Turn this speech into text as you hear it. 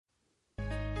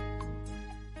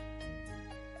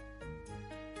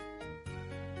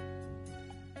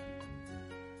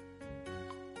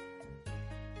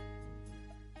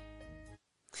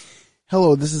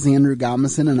Hello, this is Andrew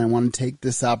Gomison, and I want to take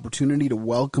this opportunity to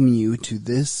welcome you to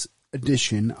this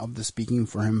edition of the Speaking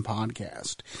for Him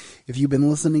podcast. If you've been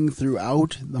listening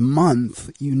throughout the month,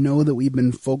 you know that we've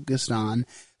been focused on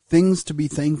things to be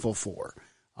thankful for.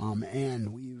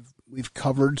 And we've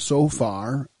covered so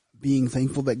far being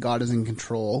thankful that God is in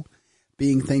control,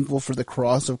 being thankful for the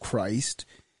cross of Christ,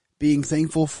 being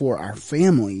thankful for our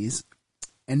families,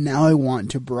 and now I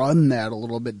want to broaden that a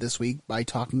little bit this week by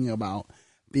talking about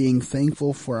being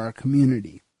thankful for our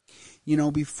community. You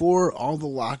know, before all the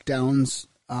lockdowns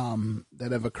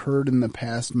that have occurred in the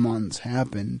past months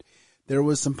happened, there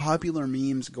was some popular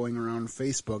memes going around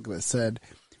Facebook that said,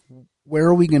 where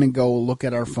are we going to go look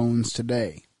at our phones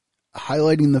today?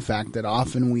 Highlighting the fact that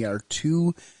often we are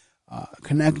too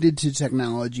connected to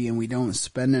technology and we don't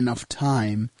spend enough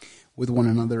time with one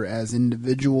another as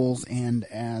individuals and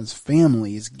as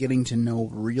families getting to know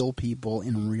real people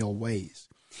in real ways.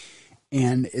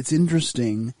 And it's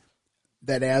interesting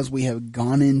that as we have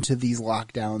gone into these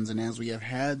lockdowns and as we have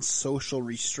had social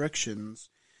restrictions,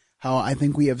 how I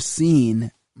think we have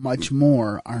seen much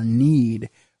more our need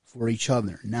for each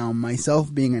other. Now,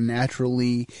 myself being a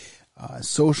naturally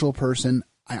social person,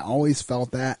 I always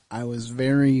felt that. I was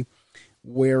very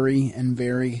wary and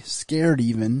very scared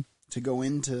even to go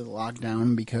into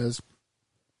lockdown because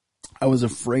I was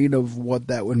afraid of what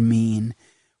that would mean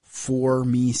for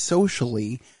me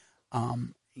socially.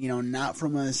 Not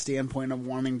from a standpoint of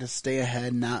wanting to stay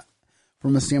ahead, not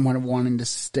from a standpoint of wanting to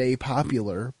stay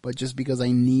popular, but just because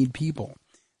I need people.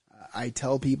 I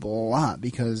tell people a lot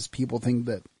because people think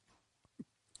that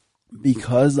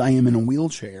because I am in a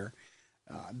wheelchair,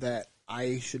 that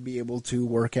I should be able to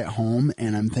work at home,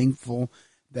 and I'm thankful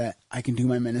that I can do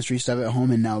my ministry stuff at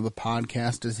home, and now the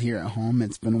podcast is here at home.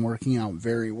 It's been working out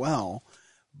very well,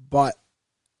 but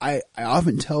I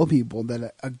often tell people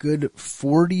that a good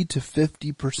 40 to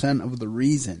 50% of the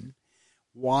reason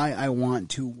why I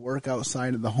want to work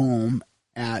outside of the home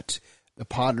at the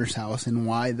Potter's house and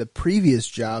why the previous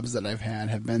jobs that I've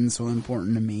had have been so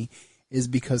important to me is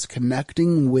because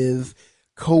connecting with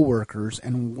coworkers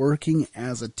and working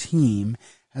as a team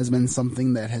has been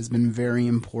something that has been very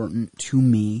important to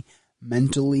me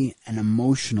mentally and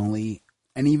emotionally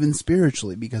and even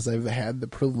spiritually, because I've had the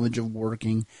privilege of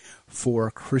working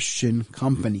for Christian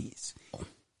companies.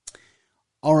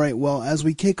 All right, well, as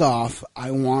we kick off,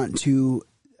 I want to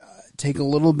take a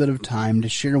little bit of time to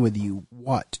share with you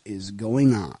what is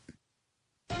going on.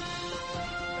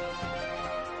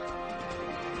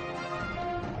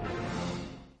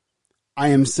 I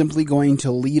am simply going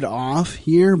to lead off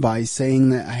here by saying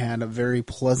that I had a very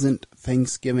pleasant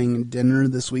Thanksgiving dinner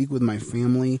this week with my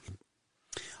family.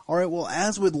 All right, well,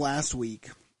 as with last week,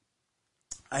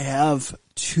 I have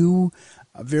two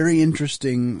very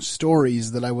interesting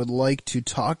stories that I would like to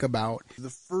talk about.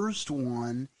 The first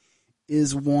one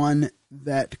is one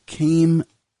that came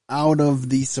out of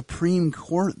the Supreme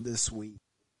Court this week.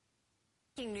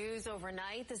 News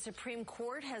overnight, the Supreme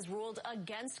Court has ruled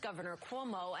against Governor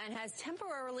Cuomo and has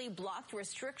temporarily blocked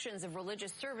restrictions of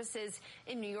religious services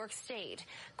in New York State.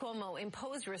 Cuomo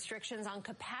imposed restrictions on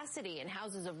capacity in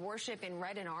houses of worship in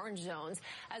red and orange zones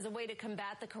as a way to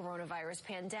combat the coronavirus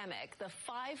pandemic. The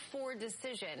 5-4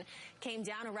 decision came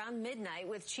down around midnight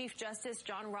with Chief Justice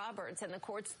John Roberts and the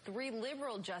court's 3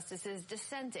 liberal justices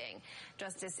dissenting.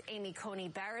 Justice Amy Coney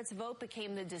Barrett's vote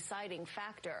became the deciding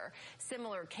factor.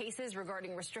 Similar cases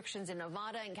regarding restrictions in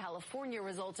Nevada and California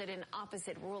resulted in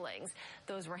opposite rulings.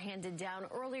 Those were handed down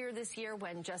earlier this year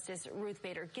when Justice Ruth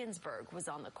Bader Ginsburg was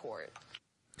on the court.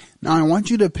 Now, I want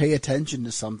you to pay attention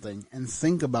to something and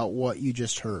think about what you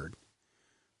just heard.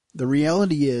 The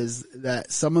reality is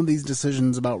that some of these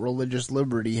decisions about religious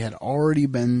liberty had already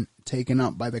been taken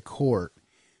up by the court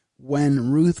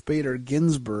when Ruth Bader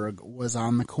Ginsburg was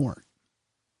on the court.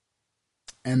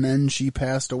 And then she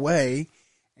passed away,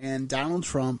 and Donald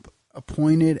Trump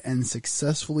appointed and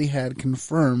successfully had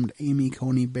confirmed Amy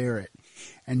Coney Barrett,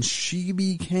 and she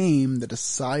became the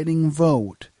deciding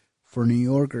vote for New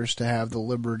Yorkers to have the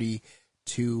liberty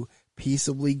to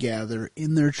peaceably gather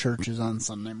in their churches on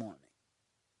Sunday morning.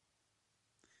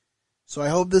 So I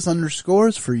hope this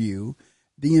underscores for you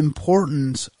the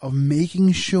importance of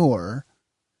making sure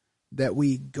that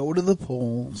we go to the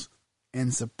polls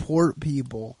and support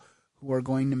people who are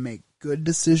going to make good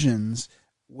decisions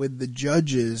with the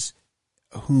judges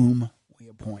whom we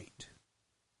appoint.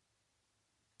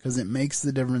 Because it makes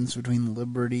the difference between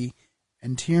liberty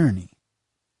and tyranny.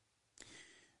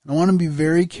 And I want to be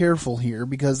very careful here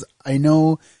because I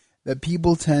know that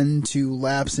people tend to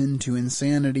lapse into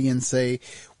insanity and say,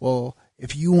 well,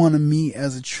 if you want to meet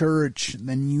as a church,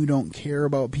 then you don't care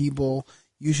about people.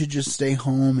 You should just stay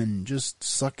home and just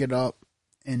suck it up.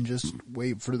 and just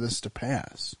wait for this to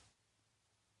pass.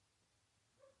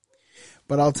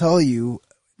 But I'll tell you,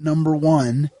 number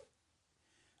one,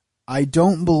 I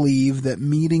don't believe that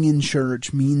meeting in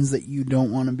church means that you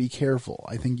don't want to be careful.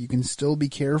 I think you can still be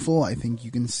careful. I think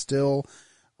you can still,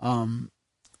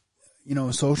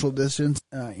 social distance,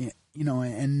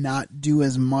 and not do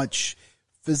as much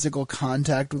physical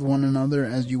contact with one another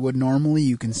as you would normally.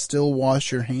 You can still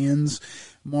wash your hands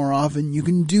more often. You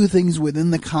can do things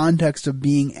within the context of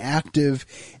being active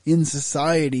in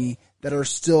society that are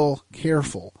still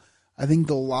careful. I think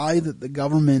the lie that the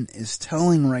government is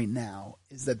telling right now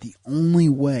is that the only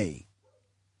way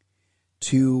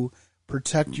to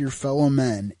protect your fellow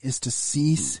men is to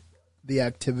cease the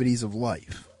activities of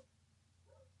life.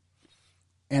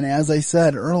 And as I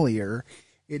said earlier,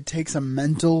 it takes a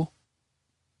mental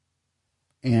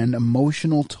and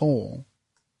emotional toll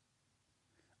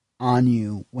on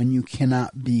you when you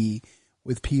cannot be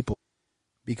with people,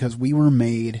 because we were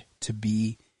made to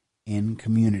be in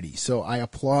community. So I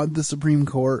applaud the Supreme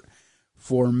Court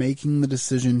for making the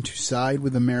decision to side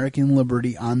with American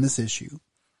liberty on this issue.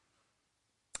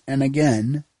 And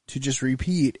again, to just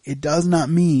repeat, it does not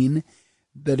mean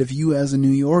that if you as a New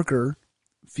Yorker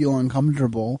feel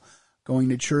uncomfortable going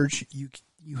to church,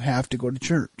 you have to go to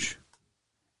church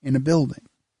in a building.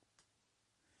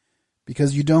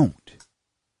 Because you don't.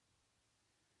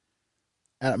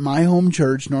 At my home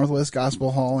church, Northwest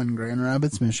Gospel Hall in Grand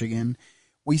Rapids, Michigan,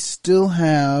 we still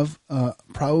have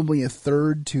probably a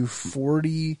third to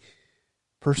 40%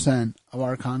 of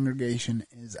our congregation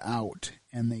is out,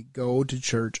 and they go to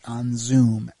church on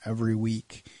Zoom every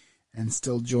week and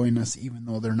still join us even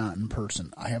though they're not in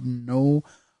person. I have no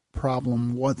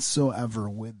problem whatsoever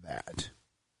with that.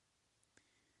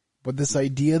 But this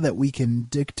idea that we can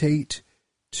dictate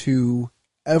to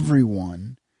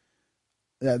everyone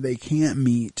that they can't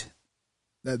meet,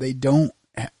 that they don't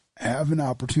have an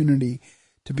opportunity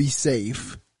to be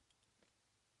safe,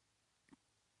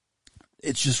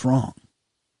 it's just wrong.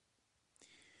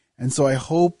 And so I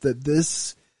hope that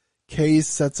this case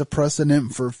sets a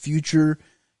precedent for future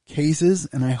cases,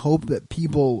 and I hope that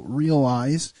people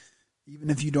realize, even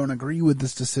if you don't agree with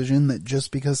this decision, that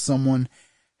just because someone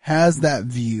has that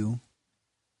view,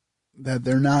 that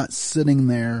they're not sitting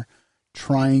there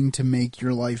trying to make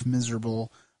your life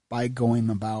miserable by going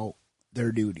about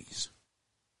their duties.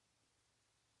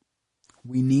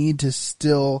 We need to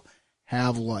still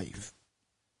have life.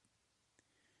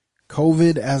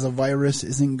 COVID as a virus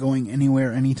isn't going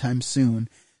anywhere anytime soon,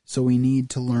 so we need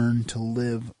to learn to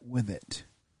live with it.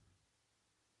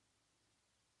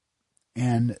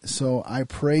 And so I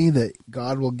pray that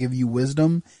God will give you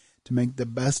wisdom to make the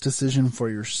best decision for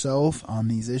yourself on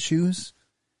these issues.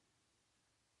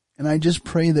 And I just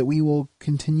pray that we will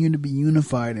continue to be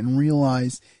unified and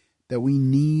realize that we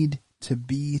need to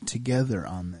be together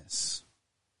on this.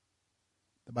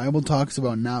 The Bible talks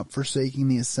about not forsaking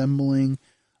the assembling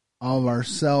of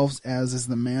ourselves, as is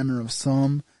the manner of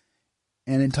some,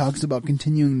 and it talks about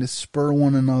continuing to spur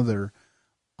one another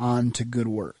on to good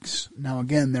works. Now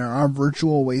again, there are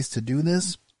virtual ways to do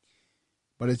this,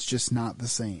 but it's just not the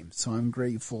same. So I'm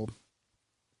grateful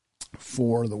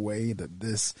for the way that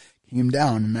this came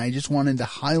down, and I just wanted to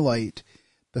highlight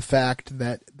the fact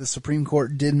that the Supreme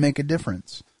Court did make a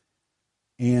difference.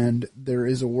 And there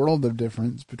is a world of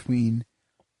difference between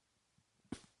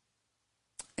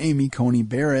Amy Coney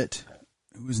Barrett,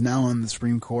 who is now on the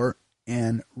Supreme Court,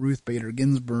 and Ruth Bader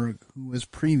Ginsburg, who was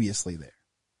previously there.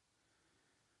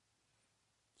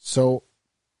 So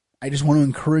I just want to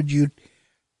encourage you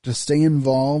to stay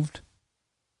involved,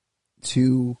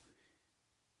 to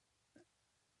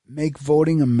make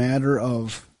voting a matter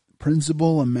of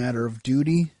principle, a matter of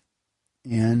duty,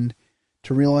 and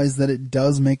to realize that it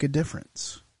does make a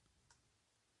difference.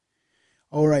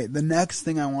 All right, the next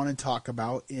thing I want to talk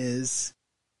about is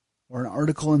an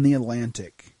article in The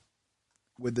Atlantic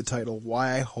with the title,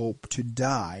 "Why I Hope to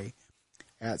Die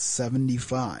at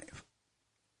 75.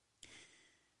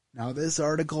 Now, this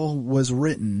article was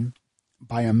written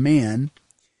by a man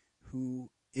who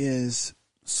is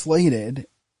slated,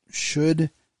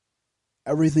 should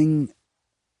everything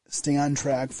stay on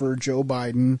track for Joe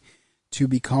Biden to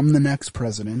become the next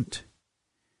president,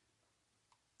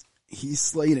 he's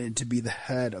slated to be the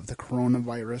head of the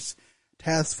coronavirus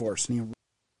task force.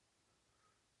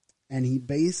 And he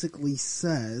basically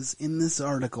says in this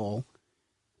article,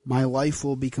 my life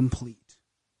will be complete.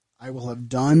 I will have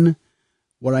done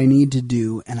what I need to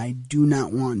do, and I do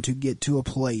not want to get to a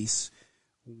place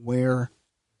where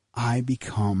I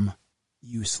become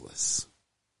useless.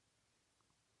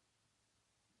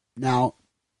 Now,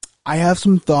 I have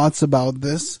some thoughts about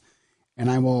this, and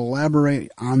I will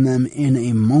elaborate on them in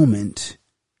a moment.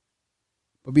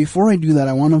 But before I do that,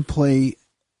 I want to play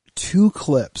 2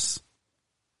 clips,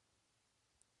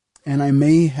 and I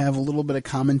may have a little bit of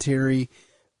commentary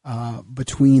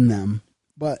between them.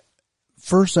 But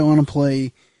first, I want to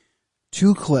play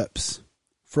 2 clips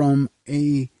from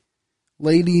a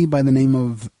lady by the name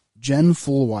of Jen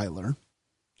Fulwiler.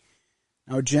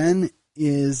 Now, Jen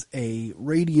is a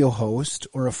radio host,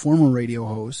 or a former radio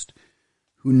host,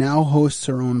 who now hosts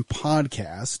her own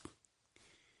podcast.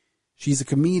 She's a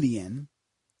comedian.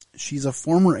 She's a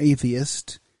former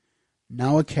atheist,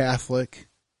 now a Catholic,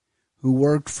 who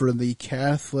worked for the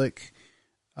Catholic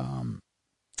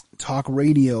talk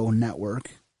radio network.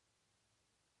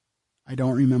 I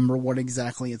don't remember what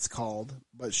exactly it's called,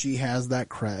 but she has that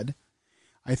cred.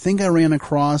 I think I ran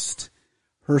across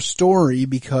her story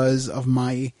because of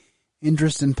my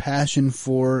interest and passion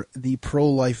for the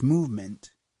pro-life movement.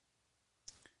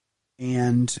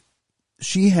 And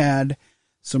she had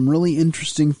some really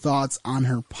interesting thoughts on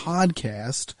her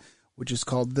podcast, which is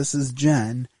called This Is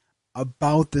Jen,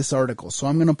 about this article. So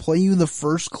I'm going to play you the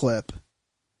first clip.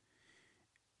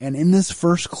 And in this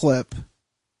first clip,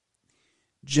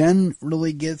 Jen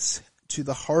really gets to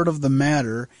the heart of the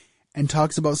matter and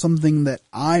talks about something that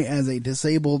I, as a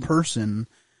disabled person,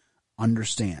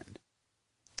 understand.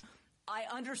 I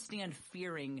understand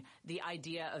fearing the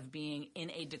idea of being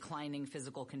in a declining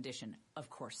physical condition. Of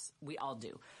course, we all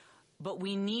do. But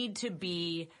we need to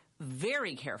be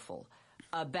very careful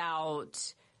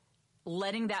about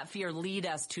letting that fear lead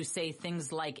us to say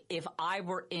things like, if I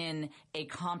were in a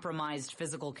compromised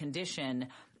physical condition,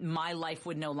 my life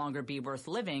would no longer be worth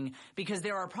living, because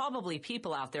there are probably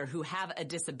people out there who have a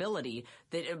disability,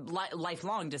 that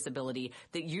lifelong disability,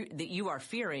 that you are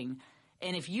fearing.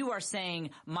 And if you are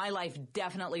saying, my life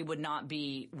definitely would not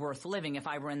be worth living if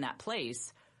I were in that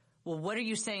place, well, what are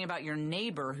you saying about your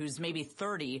neighbor who's maybe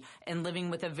 30 and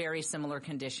living with a very similar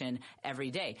condition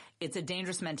every day? It's a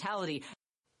dangerous mentality.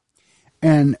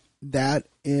 And that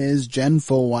is Jen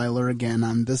Fulwiler again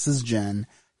on This Is Jen,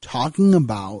 talking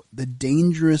about the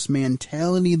dangerous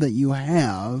mentality that you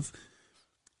have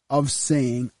of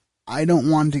saying, I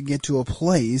don't want to get to a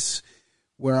place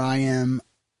where I am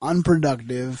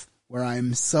unproductive, where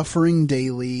I'm suffering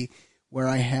daily, where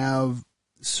I have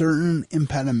certain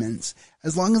impediments.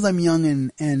 As long as I'm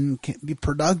young and can be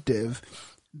productive,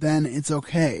 then it's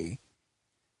okay.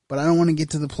 But I don't want to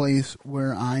get to the place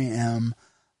where I am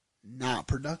not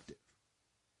productive,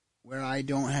 where I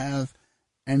don't have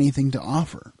anything to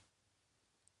offer.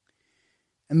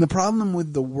 And the problem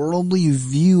with the worldly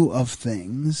view of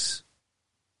things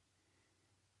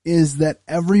is that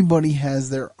everybody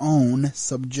has their own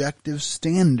subjective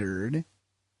standard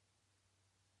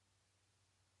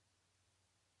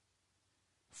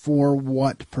for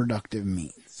what productive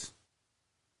means.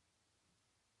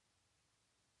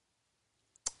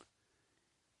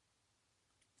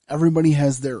 Everybody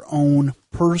has their own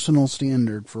personal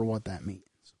standard for what that means.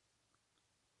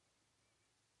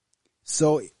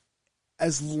 So,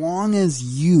 as long as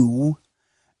you,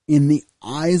 in the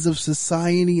eyes of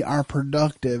society, are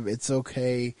productive, it's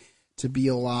okay to be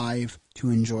alive, to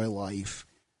enjoy life.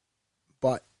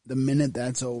 But the minute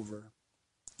that's over,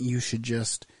 you should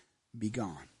just be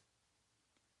gone.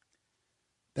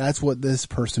 That's what this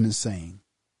person is saying.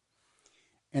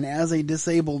 And as a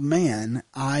disabled man,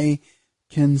 I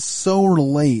can so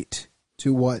relate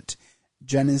to what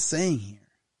Jen is saying here.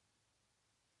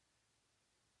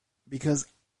 Because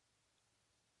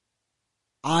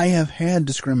I have had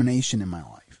discrimination in my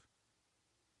life.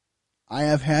 I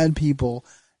have had people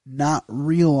not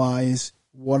realize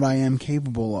what I am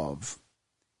capable of,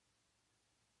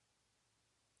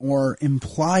 or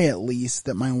imply at least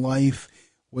that my life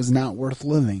was not worth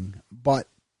living. But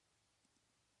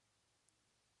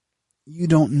you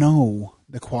don't know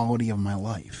the quality of my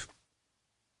life.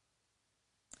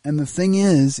 And the thing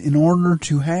is, in order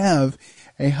to have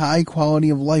a high quality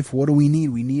of life, what do we need?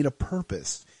 We need a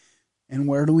purpose. And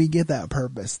where do we get that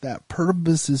purpose? That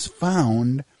purpose is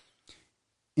found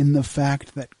in the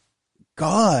fact that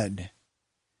God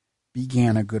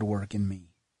began a good work in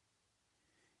me,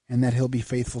 and that He'll be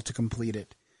faithful to complete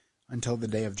it until the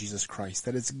day of Jesus Christ.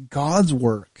 That it's God's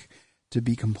work to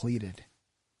be completed.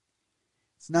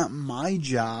 It's not my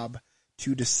job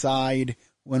to decide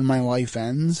when my life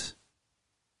ends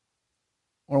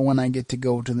or when I get to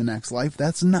go to the next life.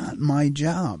 That's not my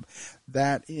job.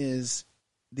 That is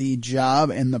the job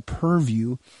and the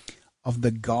purview of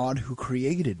the God who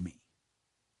created me.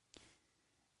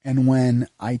 And when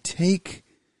I take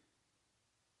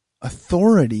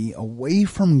authority away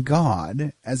from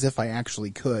God, as if I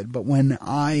actually could, but when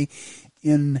I,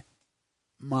 in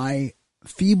my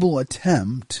feeble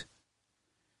attempt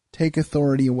take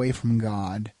authority away from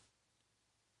God,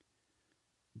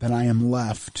 then I am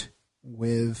left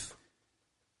with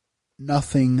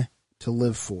nothing to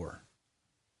live for.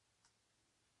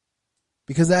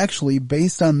 Because actually,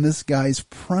 based on this guy's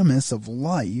premise of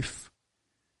life,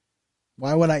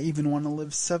 why would I even want to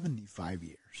live 75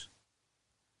 years?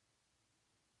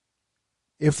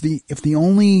 If the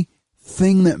only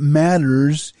thing that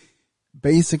matters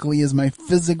basically is my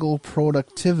physical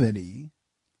productivity,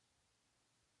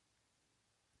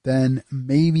 then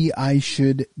maybe I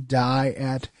should die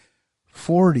at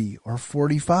 40 or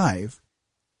 45.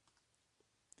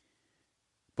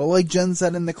 But like Jen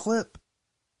said in the clip,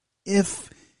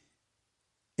 if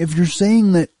you're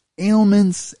saying that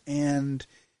ailments and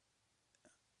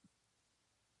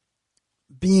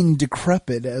being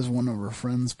decrepit, as one of her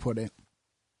friends put it,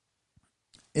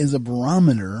 is a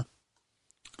barometer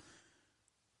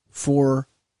for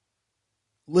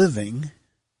living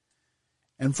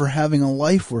and for having a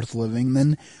life worth living,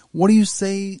 then what do you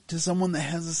say to someone that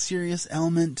has a serious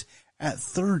ailment at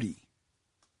 30?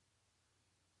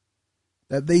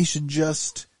 That they should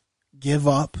just give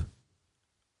up?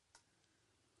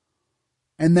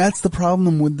 And that's the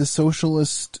problem with the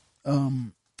socialist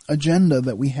agenda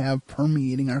that we have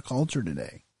permeating our culture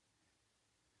today.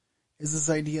 Is this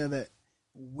idea that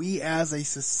we as a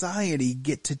society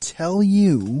get to tell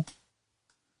you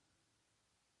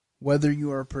whether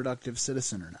you are a productive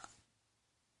citizen or not.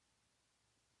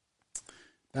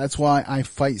 That's why I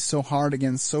fight so hard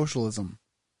against socialism.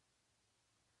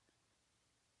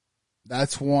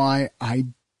 That's why I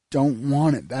don't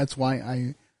want it. That's why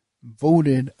I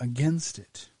voted against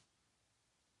it.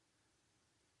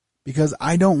 Because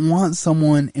I don't want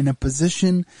someone in a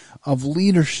position of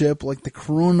leadership like the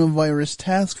coronavirus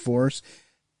task force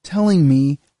telling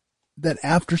me that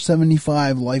after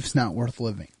 75, life's not worth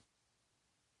living.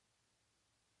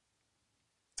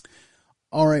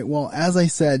 All right, well, as I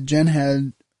said, Jen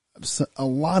had a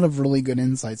lot of really good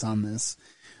insights on this.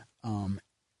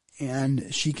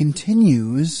 And she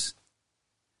continues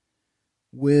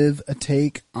with a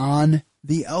take on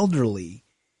the elderly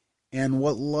and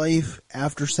what life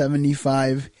after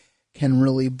 75 can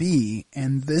really be.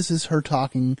 And this is her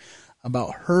talking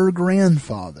about her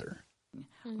grandfather.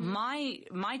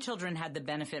 My children had the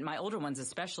benefit, my older ones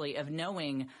especially, of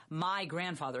knowing my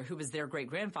grandfather, who was their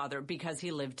great-grandfather, because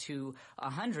he lived to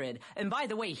 100. And by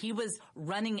the way, he was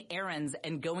running errands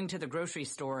and going to the grocery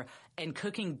store and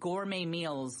cooking gourmet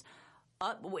meals.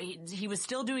 He was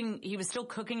still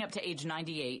cooking up to age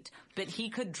 98, but he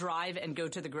could drive and go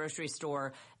to the grocery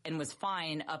store and was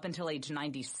fine up until age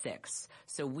 96.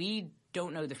 So we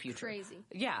don't know the future. Crazy.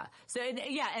 Yeah. So,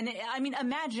 yeah. And I mean,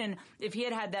 imagine if he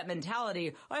had had that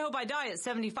mentality, I hope I die at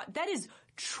 75. That is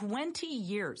 20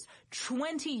 years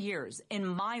in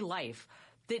my life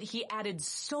that he added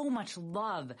so much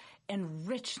love and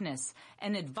richness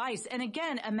and advice. And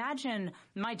again, imagine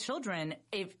my children,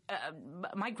 if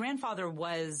my grandfather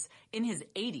was in his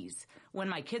 80s when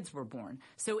my kids were born.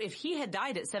 So if he had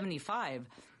died at 75,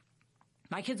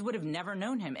 my kids would have never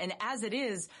known him. And as it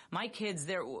is, my kids,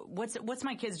 what's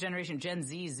my kids' generation? Gen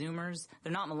Z, Zoomers?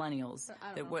 They're not millennials.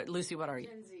 Lucy, what are you?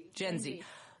 Gen Z.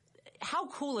 How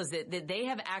cool is it that they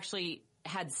have actually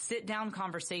had sit-down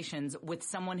conversations with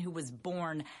someone who was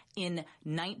born in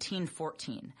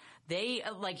 1914. He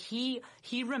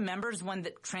remembers when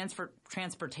the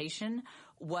transportation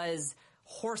was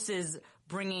horses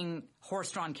bringing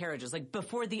horse-drawn carriages, like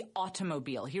before the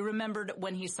automobile. He remembered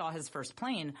when he saw his first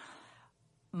plane.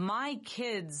 My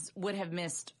kids would have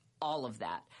missed all of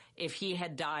that if he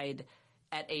had died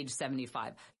at age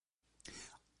 75.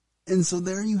 And so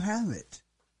there you have it.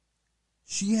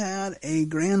 She had a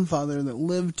grandfather that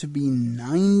lived to be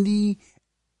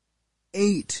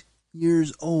 98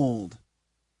 years old.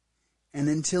 And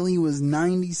until he was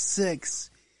 96,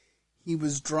 he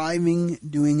was driving,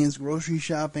 doing his grocery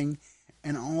shopping,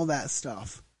 and all that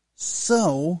stuff.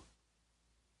 So,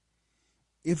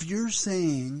 if you're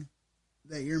saying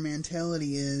that your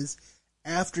mentality is,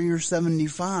 after you're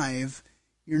 75,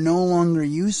 you're no longer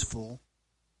useful,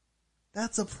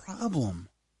 that's a problem.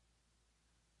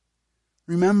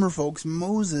 Remember, folks,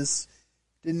 Moses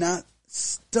did not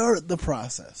start the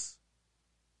process.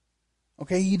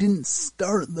 Okay, he didn't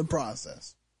start the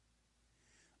process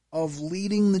of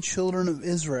leading the children of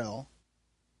Israel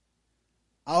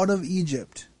out of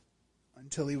Egypt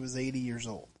until he was 80 years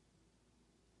old.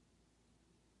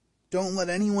 Don't let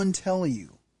anyone tell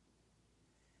you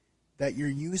that your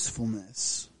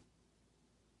usefulness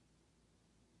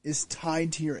is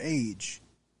tied to your age.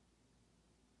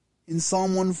 In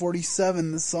Psalm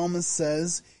 147, the psalmist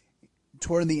says,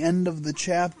 toward the end of the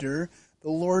chapter, The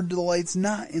Lord delights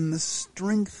not in the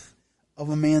strength of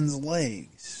a man's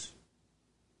legs.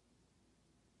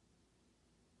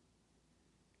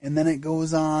 And then it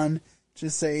goes on to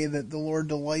say that the Lord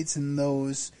delights in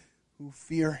those who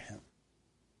fear him.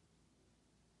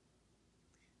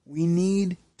 We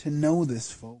need to know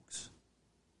this, folks.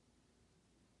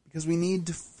 Because we need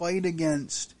to fight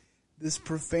against this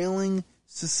prevailing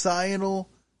societal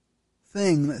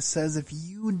thing that says if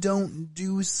you don't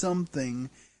do something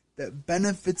that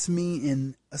benefits me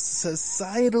in a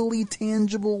societally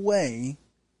tangible way,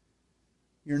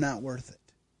 you're not worth it.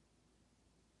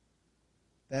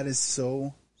 That is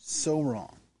so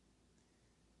wrong.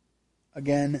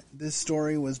 Again, this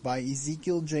story was by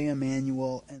Ezekiel J.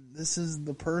 Emanuel, and this is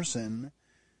the person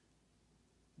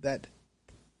that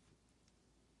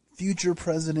future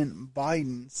President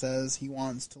Biden says he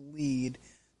wants to lead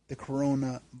the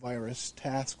coronavirus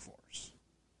task force.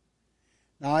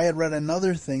 Now, I had read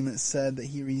another thing that said that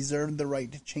he reserved the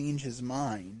right to change his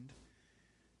mind.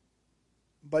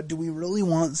 But do we really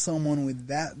want someone with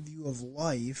that view of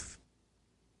life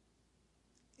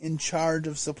in charge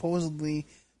of supposedly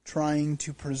trying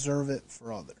to preserve it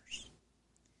for others?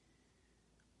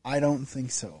 I don't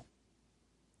think so.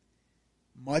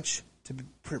 Much to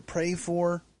pray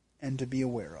for and to be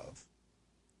aware of.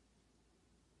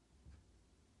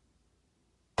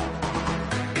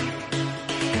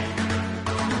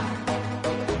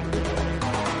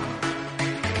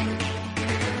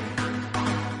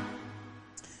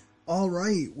 All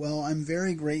right, well, I'm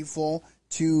very grateful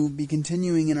to be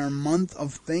continuing in our month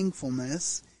of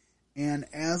thankfulness. And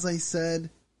as I said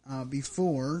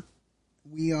before,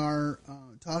 we are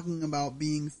talking about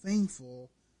being thankful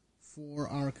for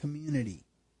our community.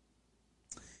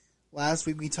 Last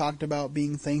week we talked about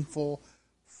being thankful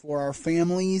for our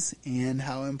families and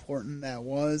how important that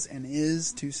was and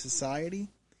is to society.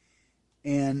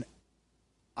 And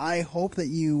I hope that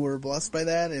you were blessed by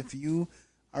that. If you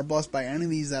are blessed by any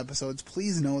of these episodes,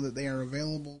 please know that they are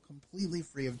available completely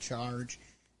free of charge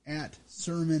at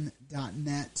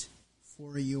sermon.net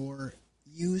for your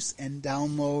use and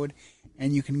download,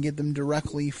 and you can get them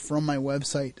directly from my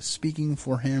website,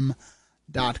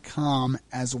 speakingforhim.com,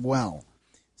 as well.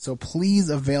 So please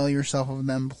avail yourself of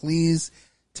them. Please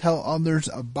tell others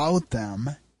about them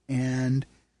and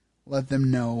let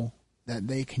them know that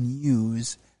they can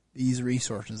use these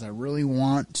resources. I really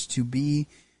want to be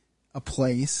a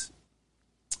place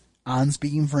on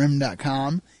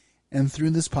speakingforhim.com and through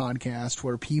this podcast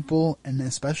where people, and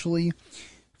especially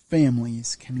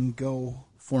families, can go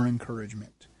for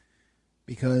encouragement.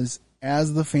 Because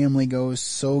as the family goes,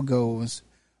 so goes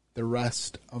the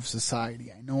rest of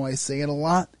society. I know I say it a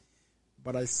lot,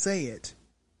 but I say it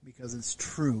because it's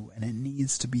true and it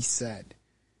needs to be said.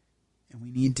 And we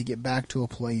need to get back to a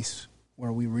place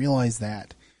where we realize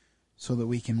that so that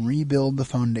we can rebuild the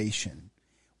foundation.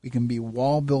 We can be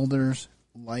wall builders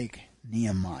like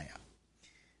Nehemiah.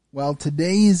 Well,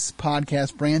 today's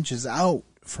podcast branches out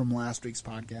from last week's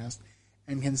podcast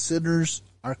and considers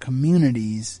our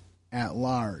communities at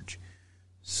large.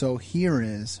 So here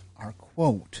is our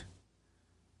quote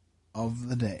of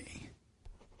the day.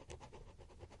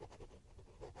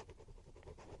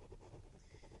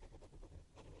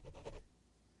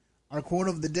 Our quote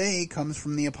of the day comes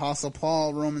from the Apostle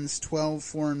Paul. Romans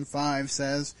 12:4-5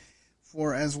 says,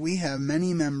 "For as we have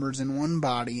many members in one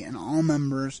body, and all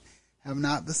members have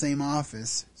not the same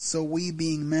office, so we,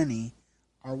 being many,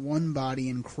 are one body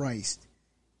in Christ,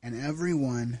 and every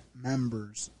one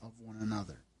members of one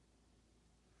another."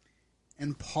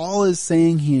 And Paul is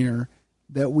saying here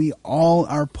that we all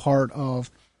are part of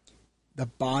the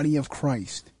body of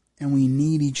Christ, and we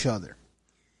need each other.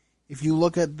 If you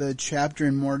look at the chapter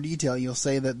in more detail, you'll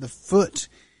say that the foot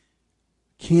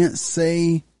can't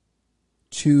say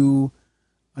to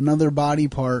another body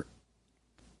part,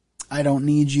 "I don't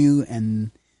need you,"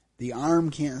 and the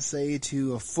arm can't say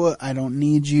to a foot, "I don't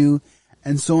need you,"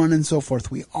 and so on and so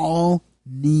forth. We all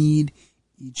need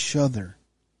each other.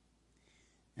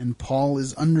 And Paul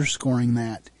is underscoring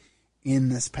that in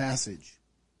this passage.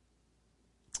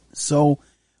 So,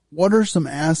 what are some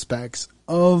aspects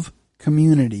of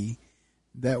community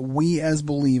that we as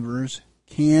believers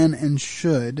can and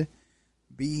should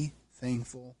be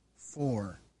thankful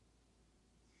for?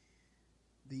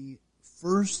 The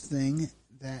first thing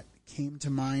that came to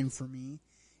mind for me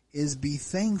is be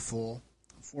thankful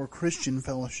for Christian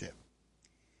fellowship.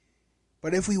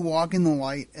 But if we walk in the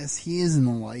light as he is in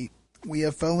the light, we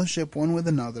have fellowship one with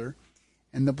another,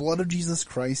 and the blood of Jesus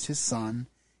Christ, his Son,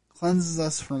 cleanses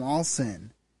us from all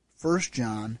sin. 1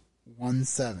 John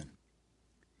 1:7.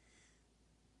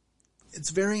 It's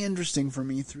very interesting for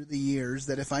me through the years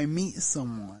that if I meet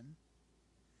someone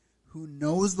who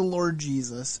knows the Lord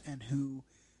Jesus and who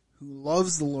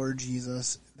loves the Lord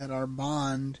Jesus, that our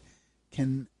bond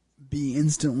can be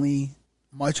instantly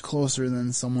much closer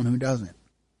than someone who doesn't.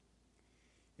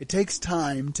 It takes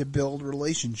time to build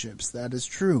relationships, that is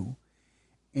true.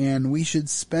 And we should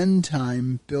spend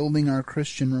time building our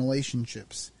Christian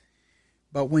relationships.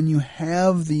 But when you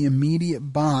have the immediate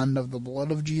bond of the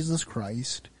blood of Jesus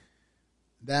Christ,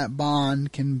 that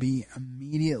bond can be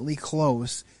immediately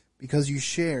close because you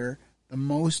share the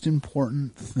most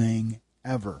important thing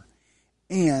ever.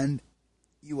 And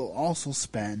you will also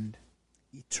spend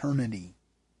eternity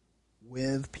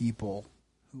with people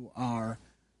who are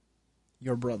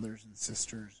your brothers and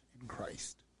sisters in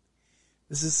Christ.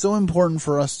 This is so important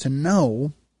for us to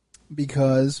know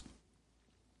because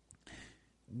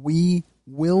we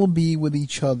will be with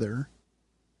each other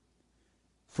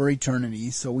for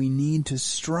eternity, so we need to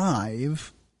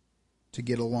strive to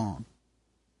get along.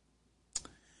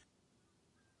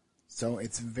 So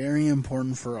it's very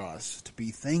important for us to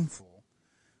be thankful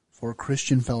for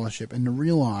Christian fellowship and to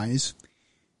realize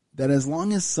that as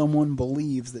long as someone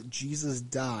believes that Jesus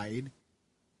died,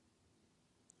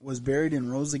 was buried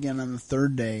and rose again on the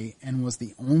third day, and was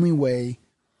the only way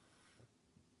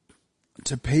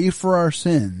to pay for our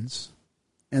sins,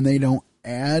 and they don't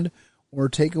add or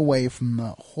take away from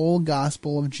the whole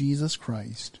gospel of Jesus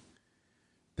Christ,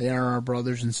 they are our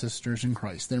brothers and sisters in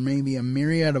Christ. There may be a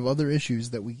myriad of other issues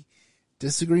that we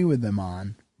disagree with them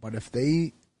on, but if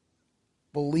they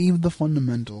believe the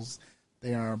fundamentals,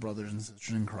 they are our brothers and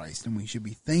sisters in Christ, and we should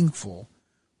be thankful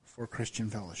for Christian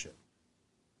fellowship.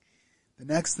 The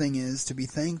next thing is to be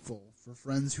thankful for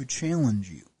friends who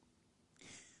challenge you.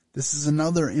 This is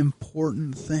another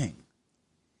important thing.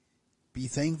 Be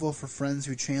thankful for friends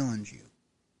who challenge you.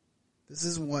 This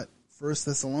is what 1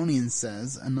 Thessalonians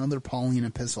says, another Pauline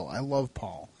epistle. I love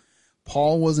Paul.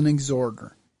 Paul was an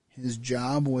exhorter. His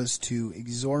job was to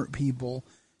exhort people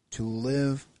to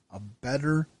live a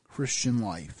better Christian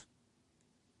life,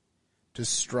 to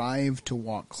strive to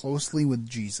walk closely with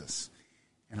Jesus.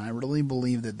 And I really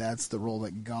believe that that's the role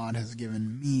that God has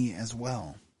given me as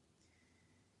well.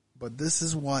 But this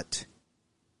is what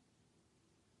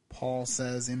Paul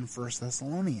says in 1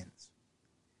 Thessalonians.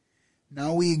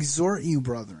 Now we exhort you,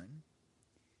 brethren,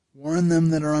 warn them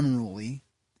that are unruly,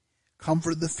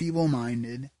 comfort the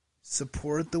feeble-minded,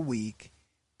 support the weak,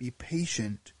 be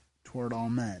patient toward all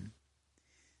men.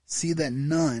 See that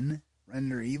none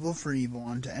render evil for evil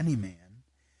unto any man,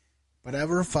 but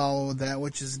ever follow that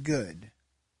which is good,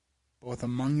 both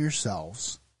among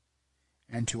yourselves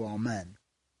and to all men.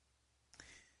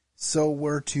 So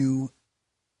we're to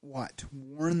what?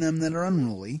 Warn them that are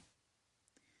unruly.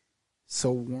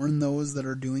 So warn those that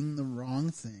are doing the wrong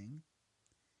thing.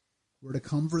 We're to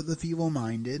comfort the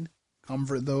feeble-minded,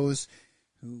 comfort those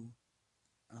who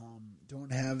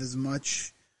don't have as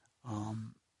much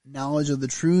knowledge of the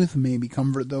truth, maybe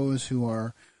comfort those who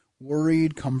are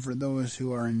worried, comfort those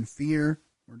who are in fear.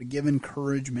 We're to give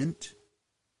encouragement.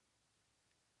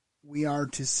 We are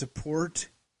to support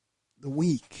the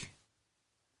weak,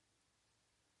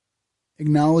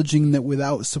 acknowledging that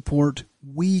without support,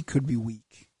 we could be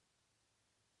weak.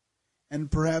 And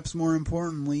perhaps more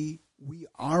importantly, we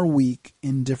are weak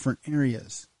in different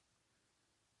areas.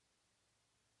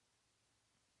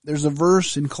 There's a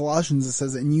verse in Colossians that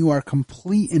says, and you are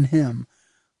complete in him,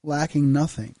 lacking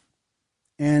nothing.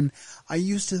 And I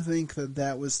used to think that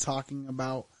that was talking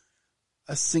about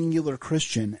a singular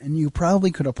Christian, and you probably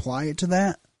could apply it to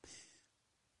that.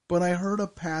 But I heard a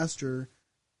pastor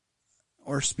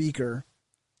or speaker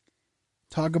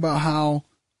talk about how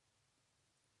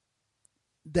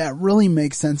that really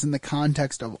makes sense in the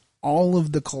context of all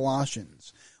of the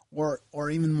Colossians, or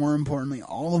even more importantly,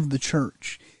 all of the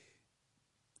church.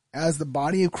 As the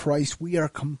body of Christ, we are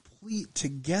complete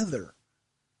together.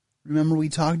 Remember, we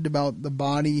talked about the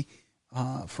body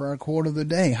for our quote of the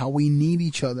day, how we need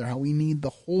each other, how we need the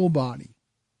whole body.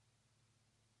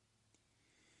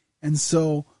 And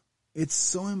so it's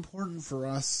so important for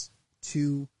us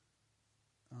to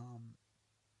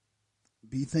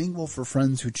be thankful for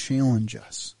friends who challenge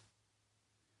us.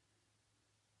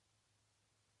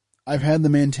 I've had the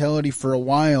mentality for a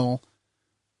while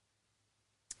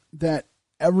that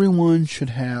everyone should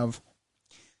have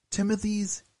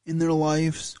Timothys in their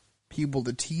lives, people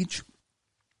to teach,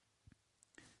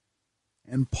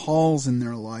 and Paul's in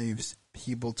their lives,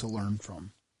 people to learn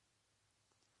from.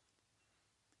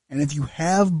 And if you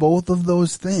have both of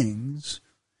those things,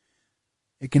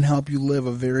 it can help you live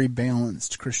a very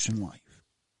balanced Christian life.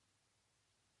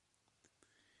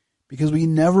 Because we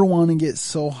never want to get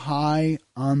so high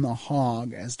on the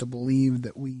hog as to believe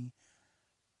that we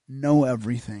know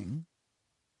everything.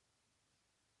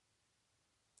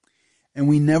 And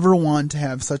we never want to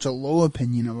have such a low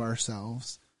opinion of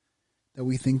ourselves that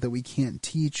we think that we can't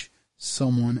teach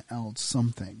someone else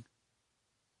something.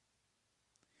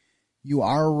 You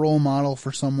are a role model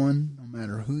for someone, no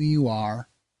matter who you are.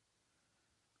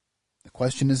 The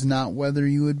question is not whether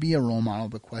you would be a role model.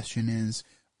 The question is,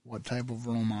 what type of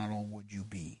role model would you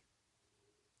be?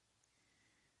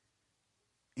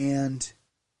 And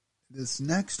this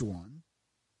next one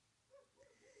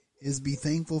is be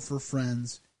thankful for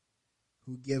friends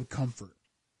who give comfort.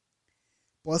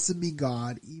 Blessed be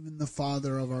God, even the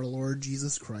Father of our Lord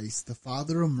Jesus Christ, the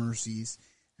Father of mercies,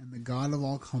 and the God of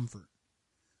all comfort,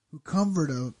 who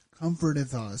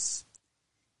comforteth us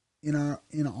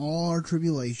in all our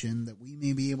tribulation, that we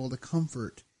may be able to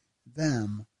comfort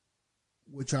them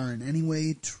which are in any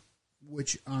way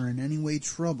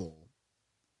troubled,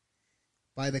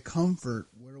 by the comfort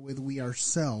wherewith we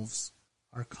ourselves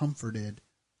are comforted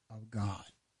of God.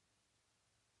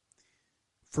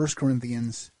 1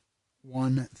 Corinthians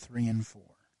 1, 3, and 4.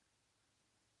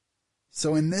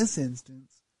 So in this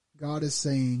instance, God is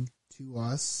saying to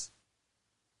us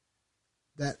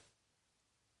that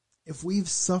if we've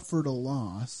suffered a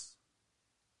loss,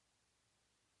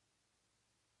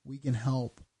 we can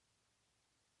help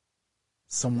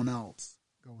someone else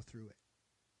go through it.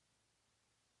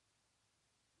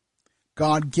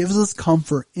 God gives us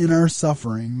comfort in our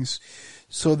sufferings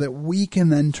so that we can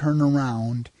then turn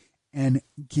around and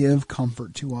give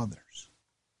comfort to others.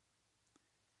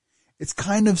 It's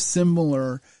kind of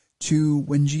similar to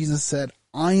when Jesus said,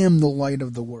 I am the light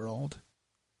of the world.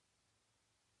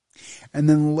 And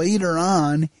then later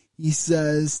on, he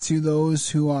says to those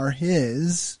who are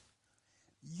his,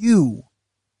 you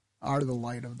are the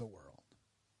light of the world.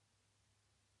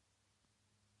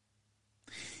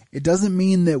 It doesn't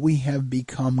mean that we have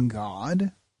become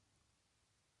God.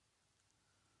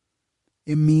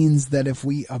 It means that if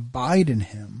we abide in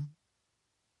him,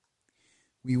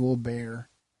 we will bear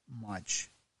much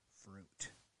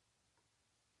fruit.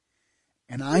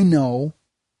 And I know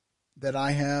that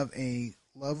I have a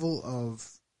level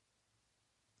of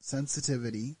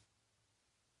sensitivity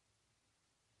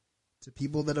to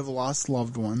people that have lost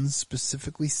loved ones,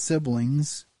 specifically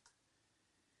siblings,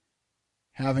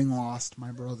 having lost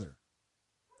my brother.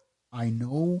 I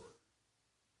know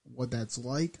what that's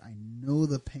like. I know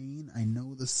the pain. I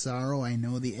know the sorrow. I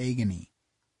know the agony.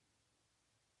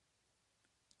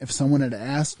 If someone had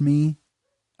asked me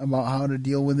about how to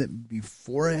deal with it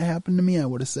before it happened to me, I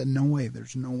would have said, no way.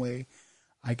 There's no way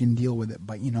I can deal with it.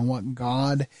 But you know what?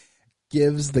 God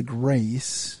gives the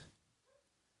grace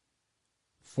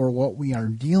for what we are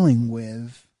dealing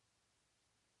with,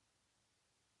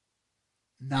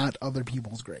 not other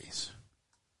people's grace.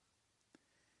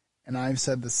 And I've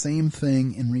said the same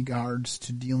thing in regards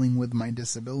to dealing with my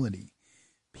disability.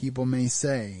 People may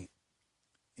say,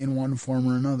 in one form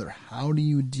or another, how do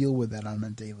you deal with that on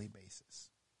a daily basis?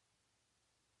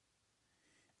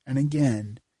 And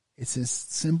again, it's a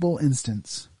simple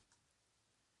instance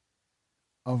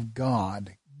of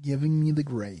God giving me the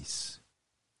grace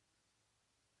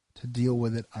to deal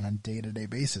with it on a day-to-day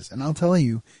basis. And I'll tell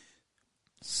you,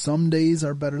 some days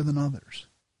are better than others.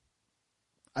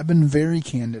 I've been very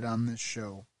candid on this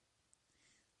show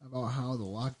about how the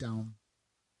lockdown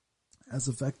has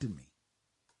affected me.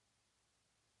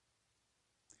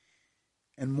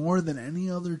 And more than any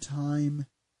other time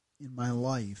in my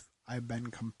life, I've been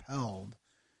compelled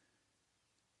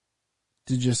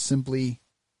to just simply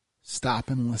stop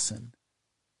and listen.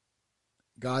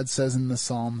 God says in the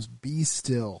Psalms, be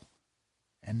still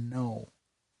and know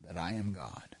that I am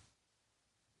God.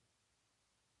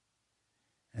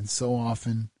 And so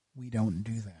often we don't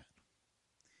do that.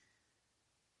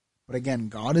 But again,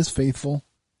 God is faithful.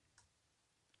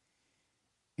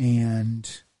 And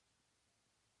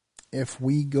if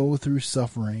we go through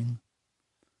suffering,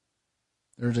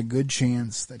 there's a good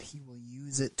chance that he will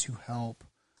use it to help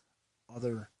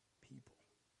other people.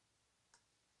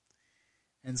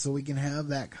 And so we can have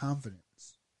that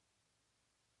confidence.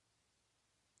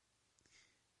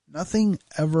 Nothing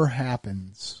ever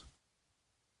happens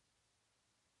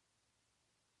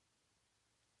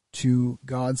to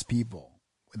God's people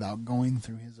without going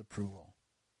through his approval.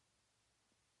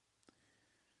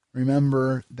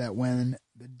 Remember that when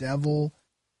the devil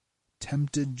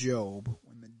tempted Job,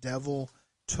 when the devil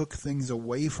took things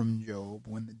away from Job,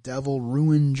 when the devil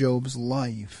ruined Job's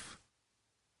life,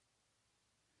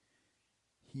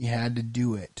 he had to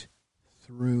do it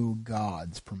through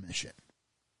God's permission.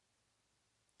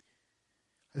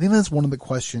 I think that's one of the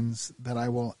questions that I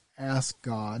will ask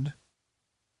God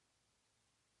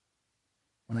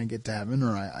when I get to heaven,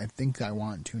 or I think I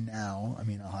want to now. I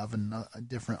mean, I'll have a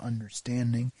different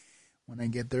understanding when I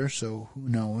get there, so who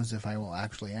knows if I will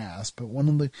actually ask. But one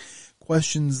of the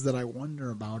questions that I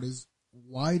wonder about is,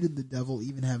 why did the devil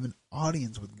even have an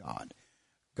audience with God?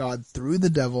 God threw the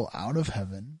devil out of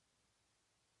heaven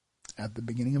at the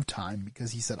beginning of time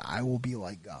because he said, I will be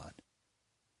like God.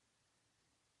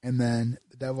 And then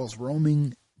the devil's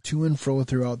roaming to and fro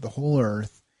throughout the whole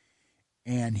earth,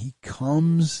 and he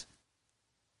comes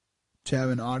to have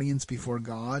an audience before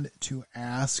God to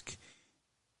ask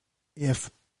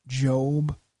if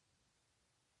Job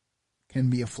can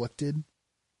be afflicted.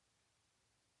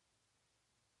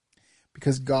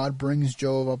 Because God brings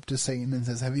Job up to Satan and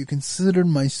says, have you considered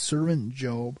my servant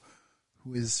Job,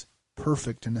 who is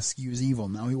perfect and eschews evil?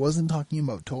 Now, he wasn't talking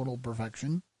about total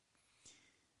perfection,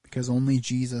 because only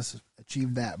Jesus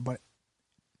achieved that. But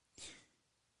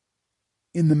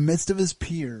in the midst of his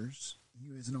peers,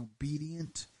 he was an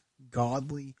obedient,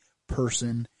 godly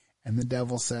person. And the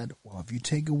devil said, well, if you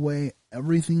take away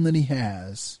everything that he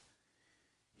has,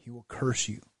 he will curse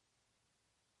you.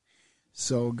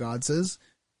 So God says,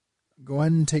 go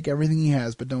ahead and take everything he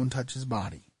has, but don't touch his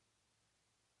body.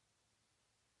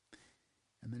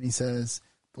 And then he says,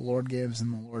 the Lord gives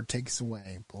and the Lord takes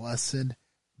away. Blessed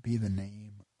be the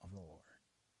name of the Lord.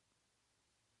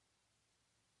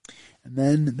 And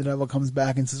then the devil comes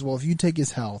back and says, well, if you take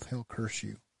his health, he'll curse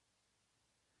you.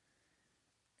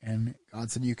 And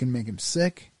God said, you can make him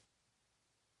sick.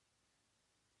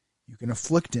 You can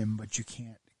afflict him, but you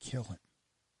can't kill him.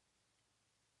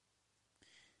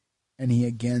 And he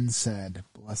again said,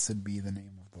 blessed be the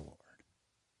name of the Lord.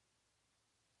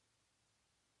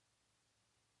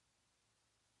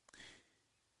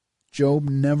 Job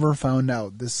never found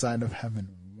out this side of heaven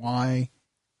why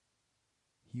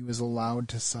he was allowed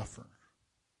to suffer.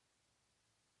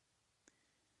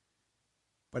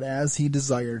 But as he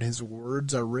desired, his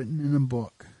words are written in a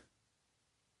book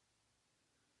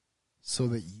so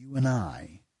that you and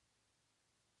I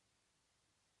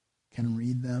can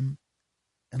read them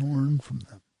and learn from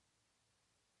them.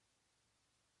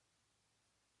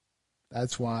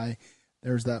 That's why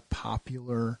there's that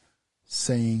popular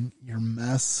saying, your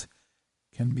mess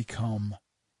can become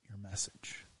your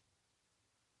message.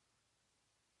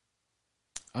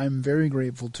 I'm very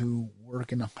grateful to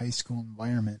work in a high school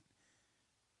environment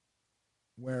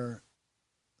where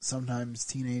sometimes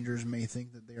teenagers may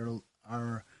think that they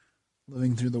are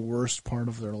living through the worst part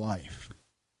of their life.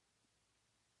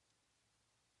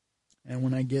 And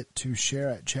when I get to share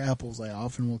at chapels, I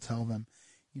often will tell them,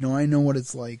 I know what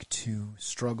it's like to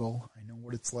struggle. I know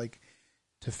what it's like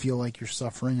to feel like you're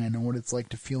suffering. I know what it's like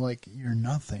to feel like you're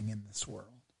nothing in this world.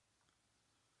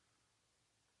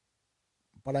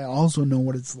 But I also know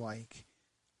what it's like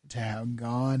to have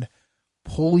God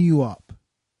pull you up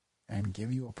and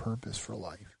give you a purpose for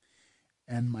life.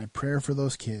 And my prayer for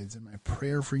those kids and my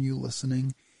prayer for you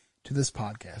listening to this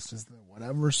podcast is that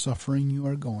whatever suffering you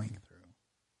are going through,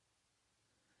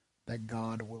 that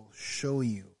God will show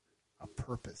you a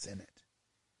purpose in it.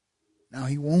 Now,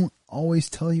 he won't always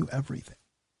tell you everything.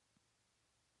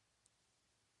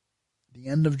 The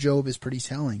end of Job is pretty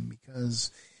telling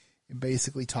because it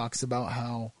basically talks about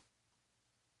how,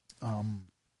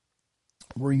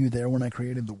 were you there when I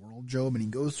created the world, Job? And he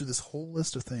goes through this whole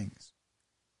list of things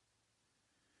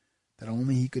that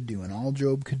only he could do and all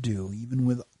Job could do,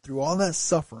 even through all that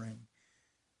suffering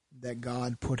that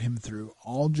God put him through.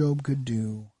 All Job could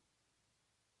do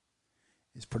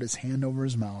is put his hand over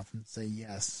his mouth and say,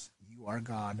 yes, you are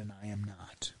God and I am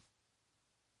not.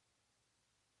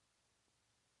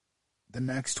 The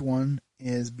next one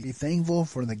is be thankful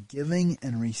for the giving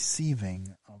and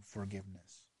receiving of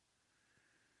forgiveness.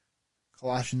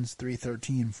 Colossians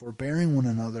 3:13, forbearing one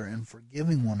another and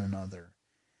forgiving one another.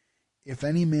 If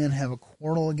any man have a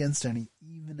quarrel against any,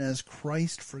 even as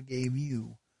Christ forgave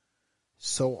you,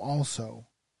 so also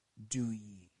do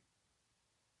ye.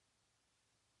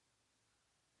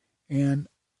 And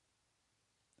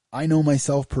I know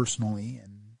myself personally,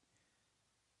 and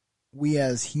we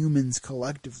as humans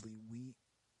collectively,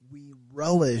 we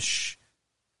relish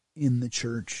in the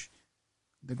church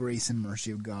the grace and mercy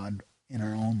of God in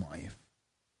our own life.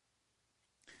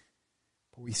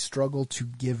 But we struggle to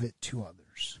give it to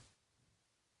others.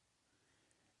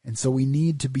 And so we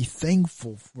need to be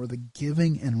thankful for the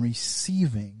giving and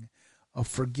receiving of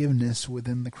forgiveness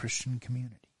within the Christian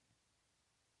community.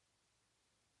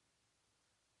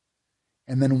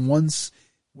 And then once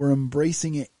we're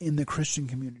embracing it in the Christian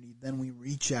community, then we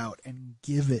reach out and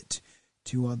give it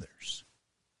to others.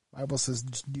 The Bible says,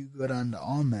 do good unto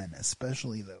all men,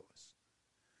 especially those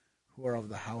who are of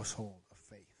the household of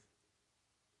faith.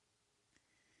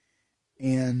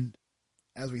 And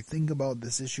as we think about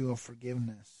this issue of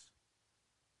forgiveness,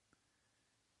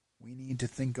 We need to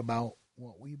think about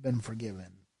what we've been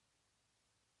forgiven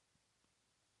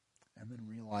and then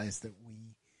realize that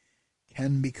we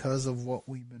can, because of what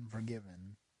we've been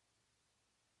forgiven,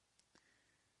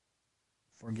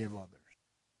 forgive others.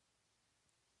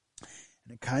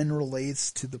 And it kind of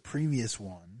relates to the previous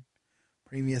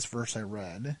verse I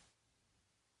read.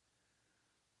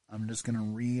 I'm just going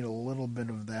to read a little bit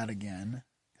of that again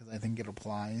because I think it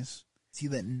applies. See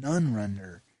that none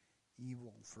render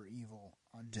evil for evil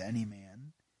unto any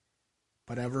man,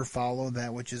 but ever follow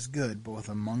that which is good, both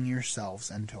among yourselves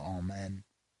and to all men.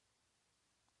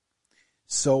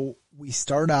 So we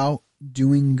start out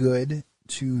doing good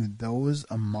to those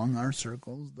among our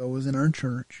circles, those in our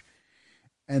church,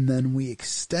 and then we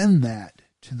extend that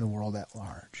to the world at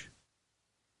large.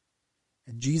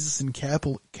 And Jesus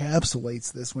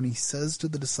encapsulates this when he says to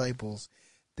the disciples,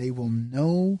 they will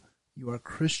know you are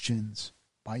Christians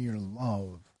by your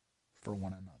love for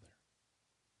one another.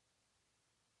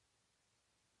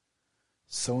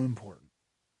 So important.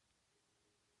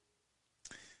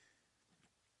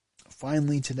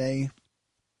 Finally today,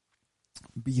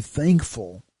 be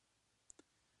thankful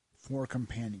for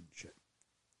companionship.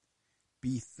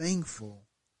 Be thankful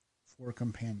for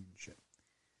companionship.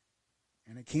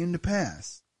 And it came to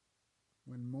pass,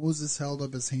 when Moses held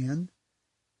up his hand,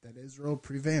 that Israel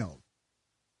prevailed.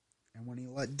 And when he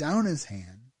let down his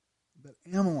hand, that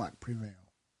Amalek prevailed.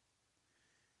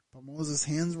 But Moses'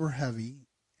 hands were heavy,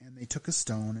 and they took a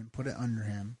stone and put it under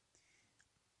him.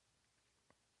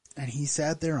 And he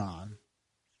sat thereon,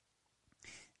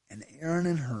 and Aaron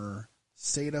and Hur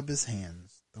stayed up his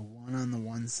hands, the one on the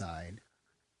one side,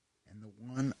 and the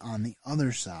one on the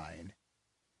other side,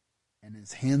 and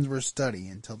his hands were steady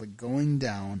until the going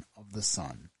down of the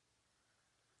sun.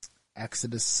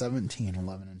 Exodus 17,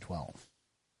 11, and 12.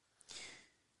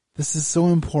 This is so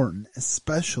important,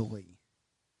 especially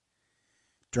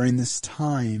during this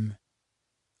time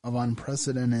of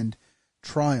unprecedented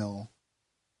trial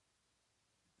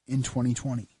in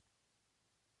 2020.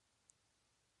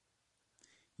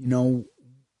 You know,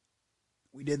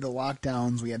 we did the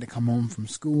lockdowns. We had to come home from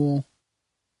school.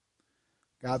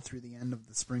 Got through the end of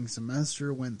the spring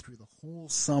semester. Went through the whole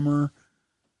summer.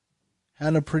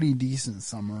 Had a pretty decent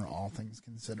summer, all things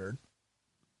considered.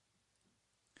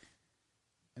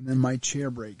 And then my chair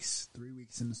breaks 3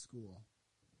 weeks into school.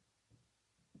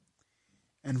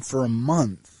 And for a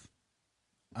month,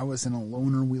 I was in a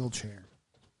loaner wheelchair.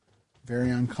 Very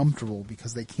uncomfortable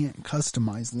because they can't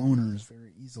customize loaners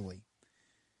very easily.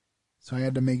 So I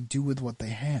had to make do with what they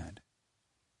had.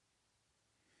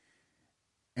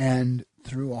 And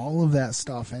through all of that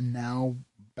stuff, and now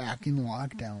back in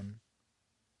lockdown,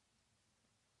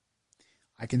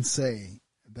 I can say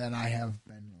that I have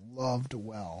been loved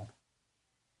well,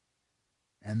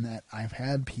 and that I've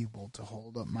had people to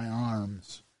hold up my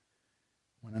arms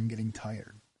when I'm getting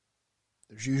tired.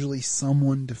 There's usually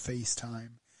someone to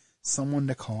FaceTime, someone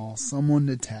to call, someone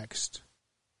to text,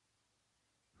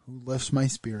 who lifts my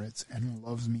spirits and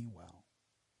loves me well.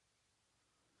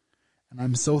 And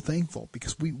I'm so thankful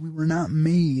because we were not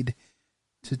made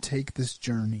to take this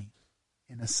journey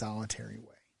in a solitary way.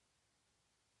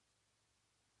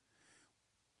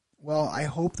 Well, I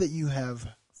hope that you have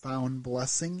found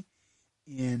blessing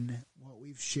in what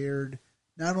we've shared,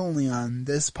 not only on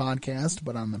this podcast,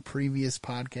 but on the previous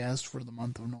podcast for the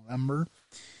month of November.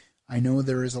 I know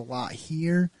there is a lot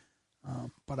here,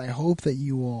 but I hope that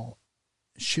you will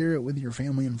share it with your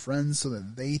family and friends so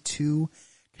that they too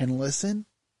can listen.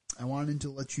 I wanted to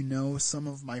let you know some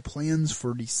of my plans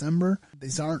for December.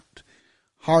 These aren't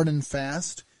hard and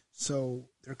fast, so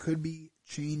there could be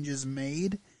changes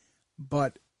made.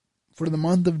 But for the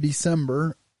month of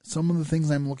December, some of the things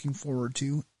I'm looking forward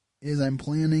to is I'm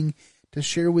planning to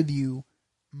share with you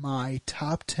my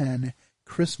top 10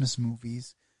 Christmas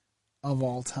movies of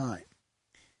all time.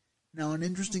 Now, an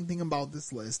interesting thing about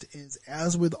this list is,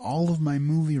 as with all of my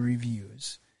movie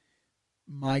reviews,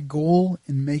 my goal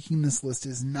in making this list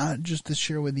is not just to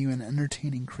share with you an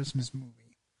entertaining Christmas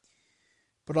movie,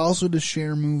 but also to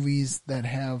share movies that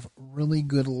have really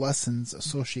good lessons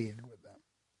associated with them.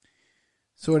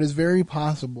 So it is very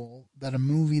possible that a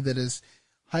movie that is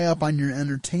high up on your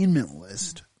entertainment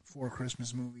list for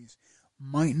Christmas movies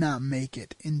might not make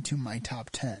it into my top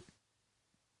 10.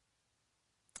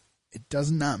 It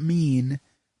does not mean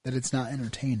that it's not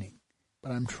entertaining,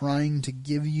 but I'm trying to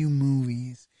give you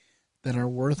movies that are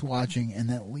worth watching and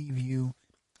that leave you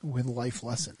with life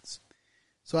lessons.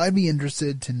 So I'd be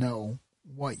interested to know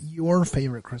what your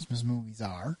favorite Christmas movies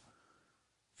are.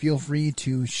 Feel free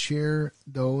to share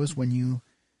those. When you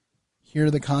hear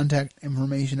the contact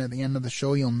information at the end of the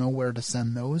show, you'll know where to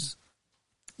send those.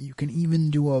 You can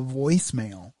even do a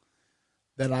voicemail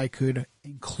that I could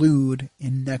include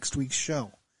in next week's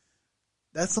show.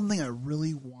 That's something I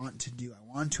really want to do. I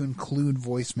want to include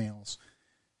voicemails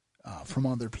from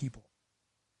other people.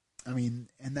 I mean,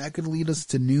 and that could lead us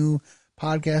to new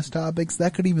podcast topics.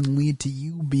 That could even lead to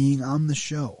you being on the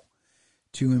show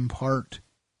to impart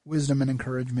wisdom and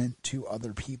encouragement to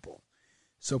other people.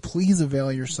 So please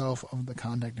avail yourself of the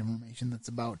contact information that's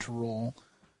about to roll.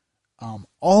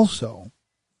 Also,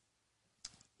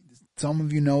 some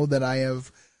of you know that I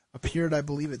have appeared, I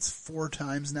believe it's 4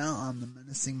 times now, on the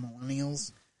Menacing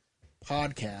Millennials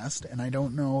podcast, and I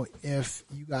don't know if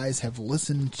you guys have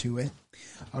listened to it.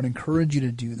 I would encourage you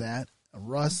to do that.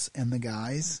 Russ and the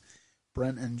guys,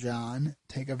 Brent and John,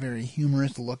 take a very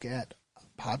humorous look at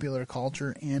popular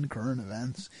culture and current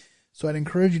events. So I'd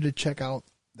encourage you to check out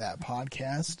that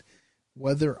podcast,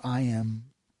 whether I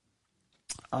am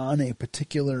on a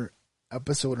particular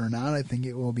episode or not. I think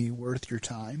it will be worth your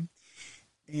time.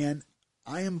 And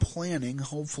I am planning,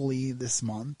 hopefully this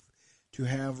month, to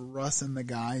have Russ and the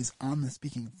guys on the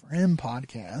Speaking for Him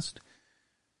podcast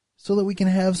so that we can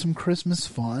have some Christmas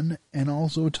fun and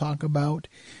also talk about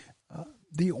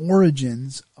the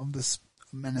origins of the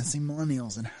Menacing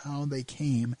Millennials and how they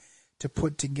came to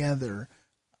put together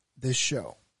this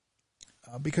show.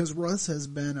 Because Russ has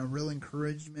been a real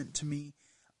encouragement to me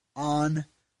on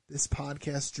this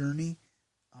podcast journey.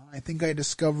 I think I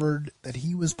discovered that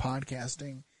he was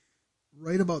podcasting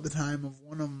right about the time of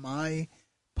one of my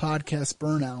podcast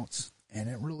burnouts, and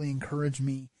it really encouraged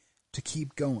me to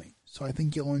keep going. So I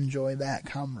think you'll enjoy that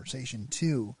conversation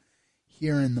too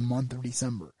here in the month of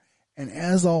December. And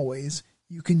as always,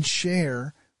 you can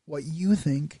share what you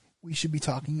think we should be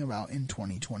talking about in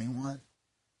 2021.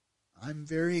 I'm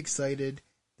very excited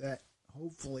that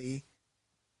hopefully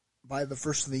by the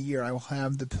first of the year I will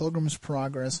have the Pilgrim's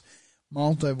Progress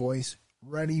multi-voice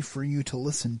ready for you to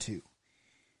listen to.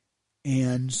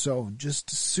 And so just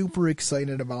super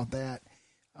excited about that.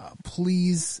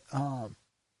 Please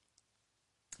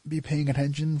be paying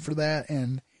attention for that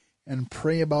and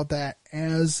pray about that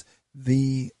as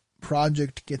the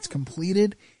project gets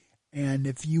completed. And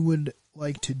if you would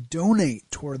like to donate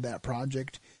toward that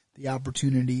project, the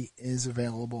opportunity is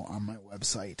available on my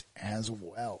website as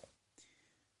well.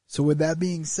 So with that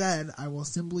being said, I will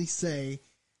simply say,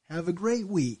 have a great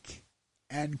week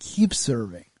and keep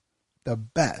serving the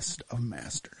best of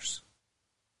masters.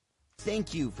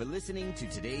 Thank you for listening to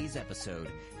today's episode.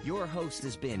 Your host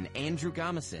has been Andrew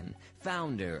Gomison,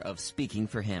 founder of Speaking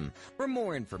for Him. For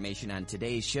more information on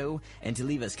today's show and to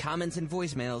leave us comments and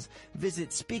voicemails, visit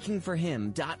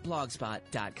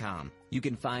speakingforhim.blogspot.com. You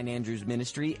can find Andrew's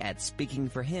ministry at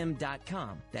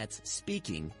speakingforhim.com. That's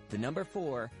speaking,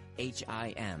 4,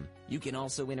 HIM. You can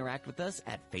also interact with us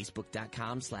at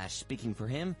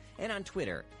facebook.com/speakingforhim and on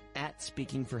Twitter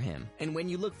 @speakingforhim. And when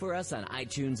you look for us on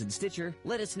iTunes and Stitcher,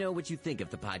 let us know what you think of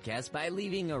the podcast by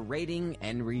leaving a rating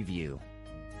and review.